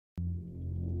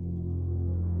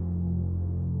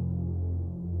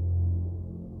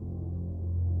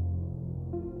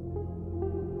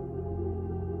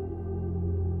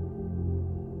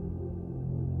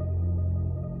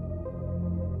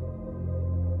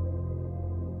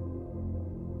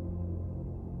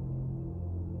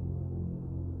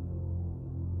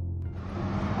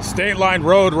State line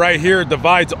road right here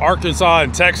divides Arkansas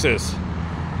and Texas.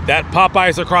 That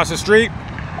Popeyes across the street,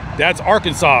 that's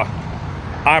Arkansas.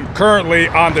 I'm currently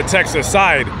on the Texas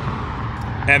side,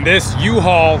 and this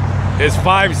U-Haul is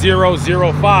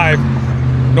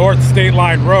 5005 North State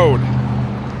Line Road.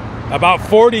 About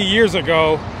 40 years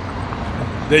ago,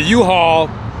 the U-Haul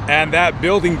and that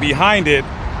building behind it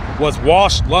was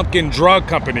Walsh Lumpkin Drug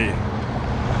Company.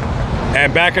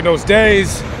 And back in those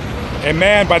days, a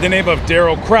man by the name of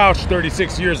Daryl Crouch,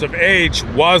 36 years of age,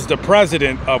 was the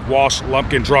president of Walsh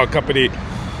Lumpkin Drug Company.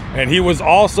 And he was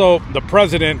also the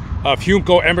president of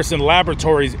Humco Emerson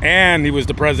Laboratories, and he was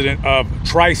the president of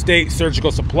Tri-State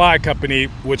Surgical Supply Company,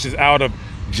 which is out of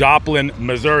Joplin,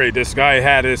 Missouri. This guy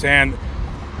had his hand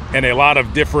in a lot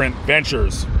of different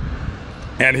ventures,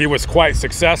 and he was quite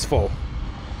successful.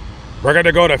 We're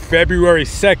gonna go to February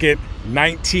 2nd,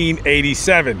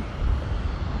 1987.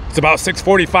 It's about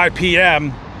 6:45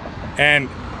 p.m. and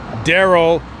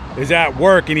Daryl is at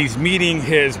work and he's meeting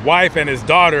his wife and his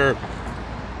daughter.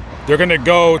 They're gonna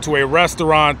go to a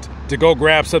restaurant to go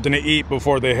grab something to eat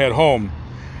before they head home.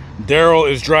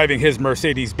 Daryl is driving his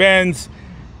Mercedes-Benz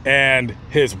and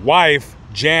his wife,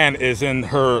 Jan, is in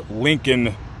her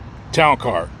Lincoln town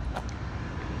car.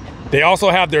 They also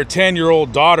have their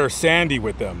 10-year-old daughter, Sandy,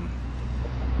 with them.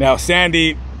 Now,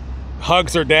 Sandy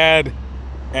hugs her dad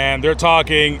and they're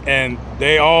talking, and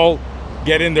they all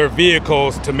get in their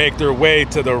vehicles to make their way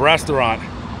to the restaurant.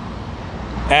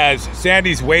 As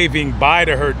Sandy's waving bye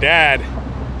to her dad,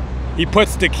 he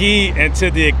puts the key into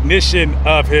the ignition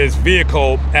of his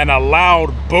vehicle and a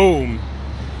loud boom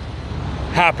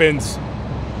happens.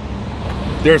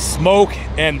 There's smoke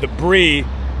and debris.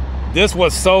 This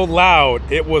was so loud,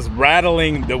 it was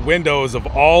rattling the windows of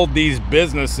all these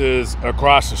businesses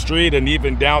across the street and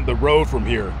even down the road from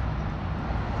here.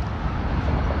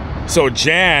 So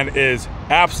Jan is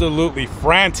absolutely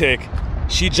frantic.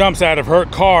 She jumps out of her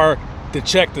car to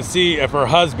check to see if her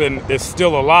husband is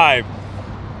still alive.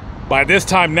 By this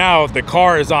time now, the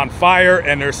car is on fire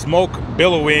and there's smoke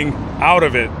billowing out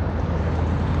of it.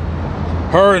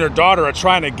 Her and her daughter are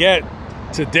trying to get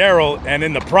to Daryl, and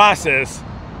in the process,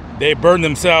 they burn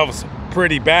themselves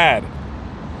pretty bad.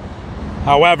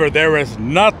 However, there is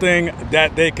nothing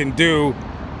that they can do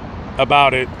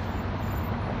about it.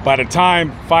 By the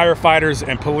time firefighters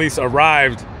and police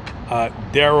arrived,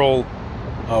 Daryl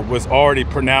was already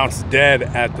pronounced dead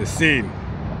at the scene.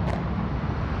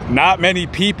 Not many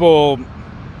people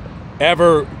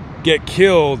ever get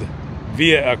killed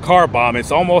via a car bomb.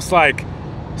 It's almost like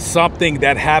something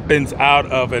that happens out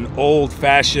of an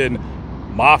old-fashioned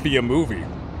mafia movie.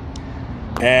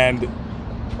 And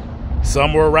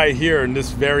somewhere right here in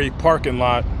this very parking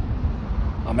lot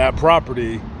on that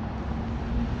property,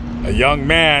 a young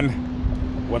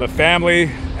man with a family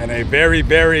and a very,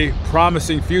 very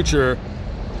promising future,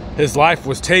 his life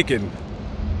was taken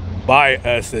by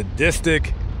a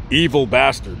sadistic, evil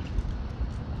bastard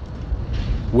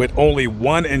with only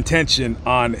one intention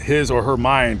on his or her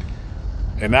mind,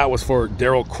 and that was for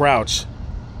Daryl Crouch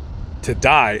to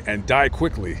die, and die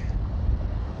quickly.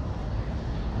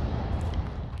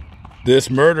 This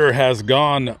murder has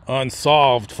gone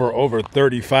unsolved for over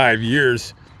 35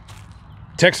 years.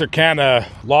 Texarkana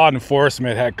law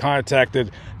enforcement had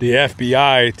contacted the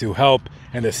FBI to help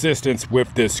and assistance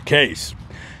with this case.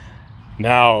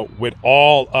 Now, with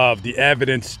all of the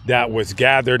evidence that was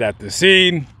gathered at the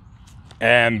scene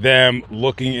and them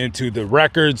looking into the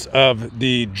records of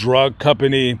the drug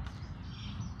company,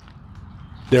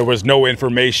 there was no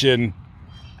information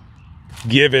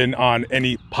given on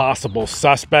any possible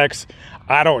suspects.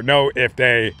 I don't know if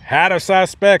they had a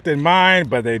suspect in mind,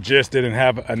 but they just didn't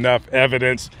have enough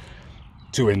evidence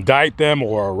to indict them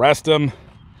or arrest them.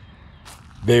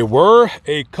 There were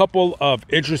a couple of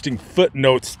interesting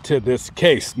footnotes to this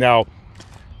case. Now,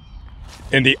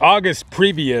 in the August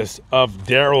previous of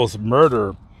Daryl's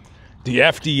murder, the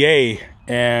FDA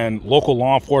and local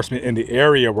law enforcement in the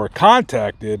area were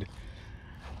contacted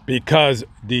because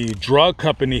the drug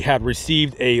company had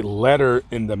received a letter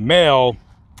in the mail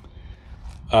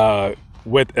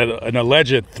with an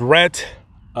alleged threat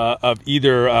of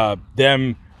either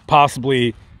them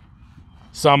possibly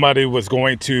somebody was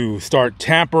going to start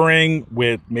tampering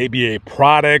with maybe a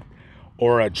product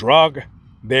or a drug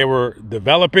they were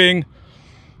developing.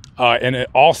 And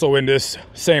also in this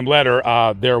same letter,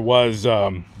 there was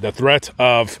the threat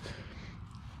of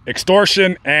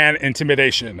extortion and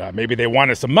intimidation. Maybe they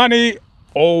wanted some money,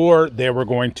 or they were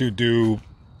going to do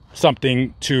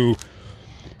something to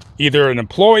either an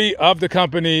employee of the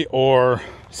company or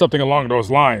something along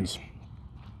those lines.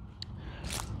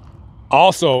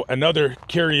 Also, another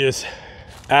curious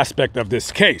aspect of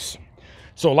this case.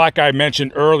 So like I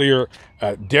mentioned earlier,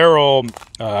 Daryl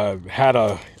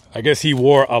I guess he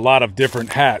wore a lot of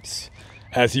different hats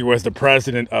as he was the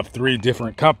president of 3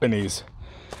 different companies.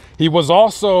 He was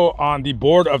also on the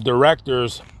board of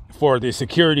directors for the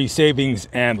Security Savings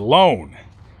and Loan.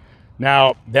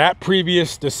 Now, that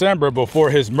previous December, before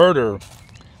his murder,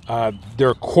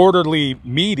 their quarterly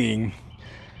meeting,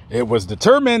 it was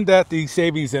determined that the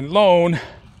Savings and Loan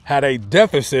had a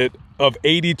deficit of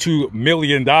 $82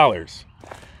 million.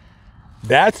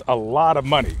 That's a lot of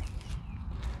money.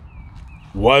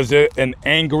 Was it an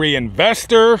angry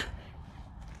investor?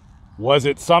 Was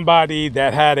it somebody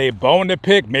that had a bone to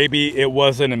pick? Maybe it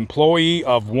was an employee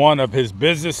of one of his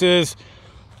businesses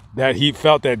that he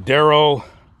felt that Daryl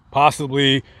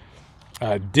possibly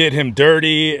did him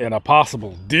dirty in a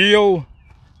possible deal.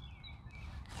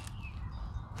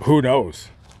 Who knows?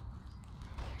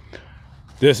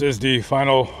 This is the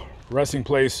final resting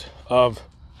place of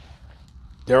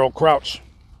Daryl Crouch.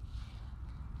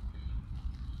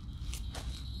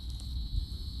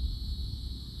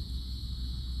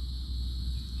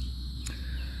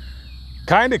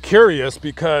 Kind of curious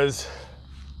because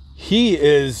he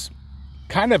is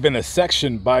kind of in a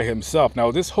section by himself.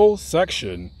 Now, this whole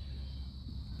section,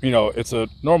 you know, it's a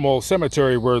normal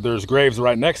cemetery where there's graves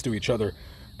right next to each other,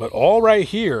 but all right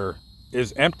here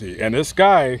is empty. And this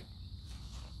guy,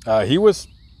 he was,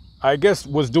 I guess,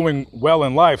 was doing well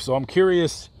in life. So I'm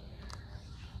curious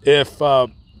if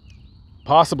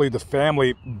possibly the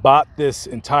family bought this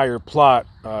entire plot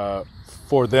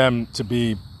for them to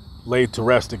be laid to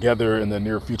rest together in the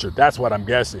near future. That's what I'm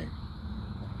guessing.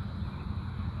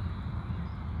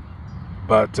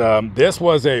 But this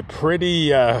was a pretty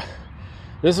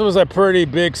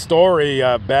big story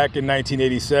back in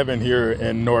 1987 here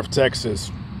in North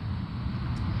Texas.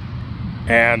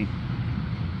 And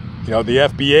you know, the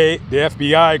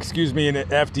FBI, excuse me, and the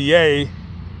FDA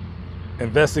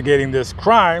investigating this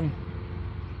crime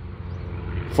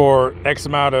for X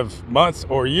amount of months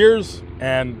or years,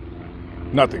 and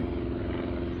nothing.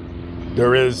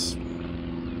 There is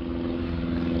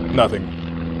nothing.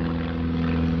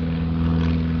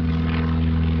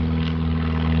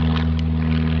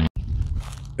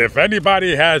 If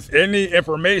anybody has any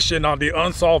information on the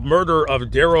unsolved murder of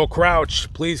Daryl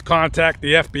Crouch, please contact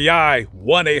the FBI,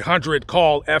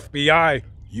 1-800-CALL-FBI.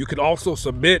 You can also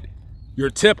submit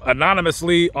your tip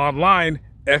anonymously online,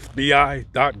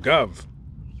 fbi.gov.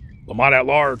 Lamont at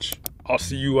large. I'll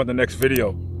see you on the next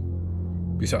video.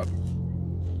 Peace out.